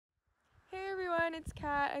everyone, it's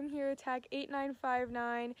Kat. I'm here with tag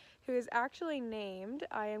 8959, who is actually named.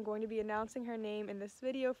 I am going to be announcing her name in this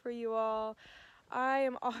video for you all. I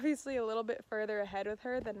am obviously a little bit further ahead with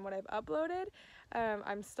her than what I've uploaded.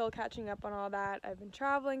 I'm still catching up on all that. I've been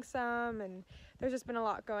traveling some, and there's just been a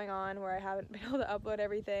lot going on where I haven't been able to upload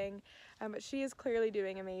everything. But she is clearly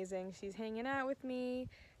doing amazing. She's hanging out with me.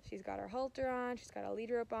 She's got her halter on. She's got a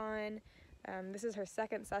lead rope on. This is her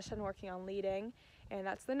second session working on leading, and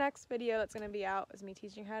that's the next video that's going to be out, is me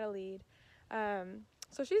teaching her how to lead.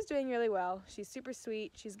 So she's doing really well. She's super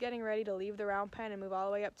sweet. She's getting ready to leave the round pen and move all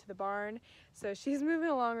the way up to the barn. So she's moving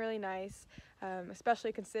along really nice,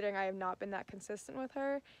 especially considering I have not been that consistent with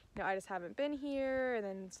her. You know, I just haven't been here, and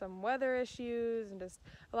then some weather issues, and just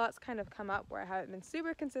a lot's kind of come up where I haven't been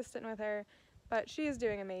super consistent with her. But she is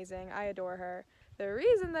doing amazing. I adore her. The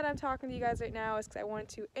reason that I'm talking to you guys right now is because I wanted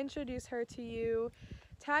to introduce her to you.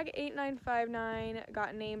 Tag 8959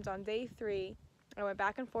 got named on day 3. I went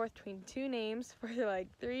back and forth between 2 names for like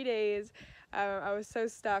 3 days. I was so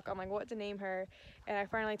stuck on like what to name her, and I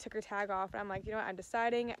finally took her tag off, and I'm like, you know what, I'm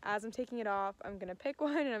deciding as I'm taking it off, I'm gonna pick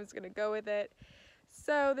one and I'm just gonna go with it.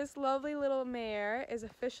 So this lovely little mare is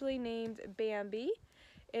officially named Bambi.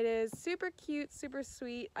 It is super cute, super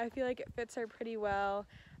sweet. I feel like it fits her pretty well.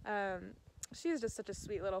 She's just such a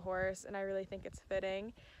sweet little horse, and I really think it's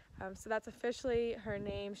fitting. So that's officially her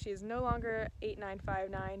name. She is no longer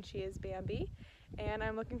 8959, she is Bambi. And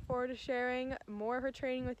I'm looking forward to sharing more of her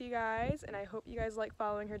training with you guys, and I hope you guys like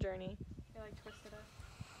following her journey. You like twist it up?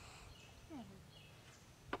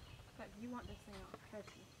 Yeah. But you want this thing off, don't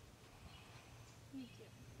you? You do.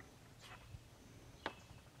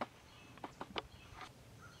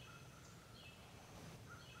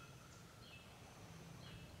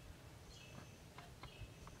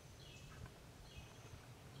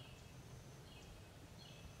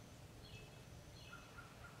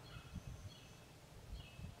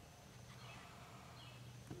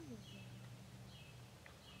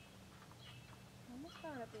 Almost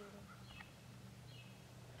got it, baby.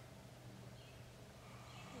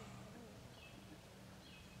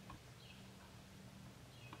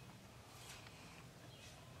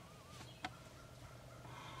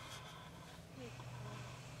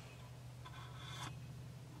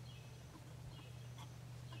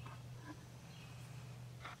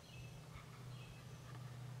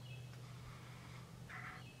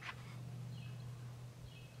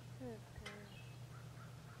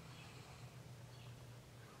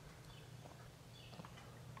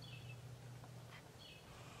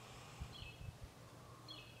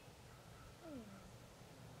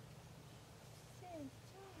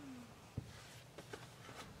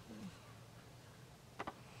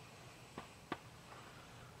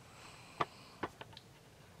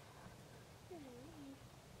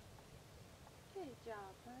 Good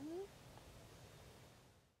job, honey.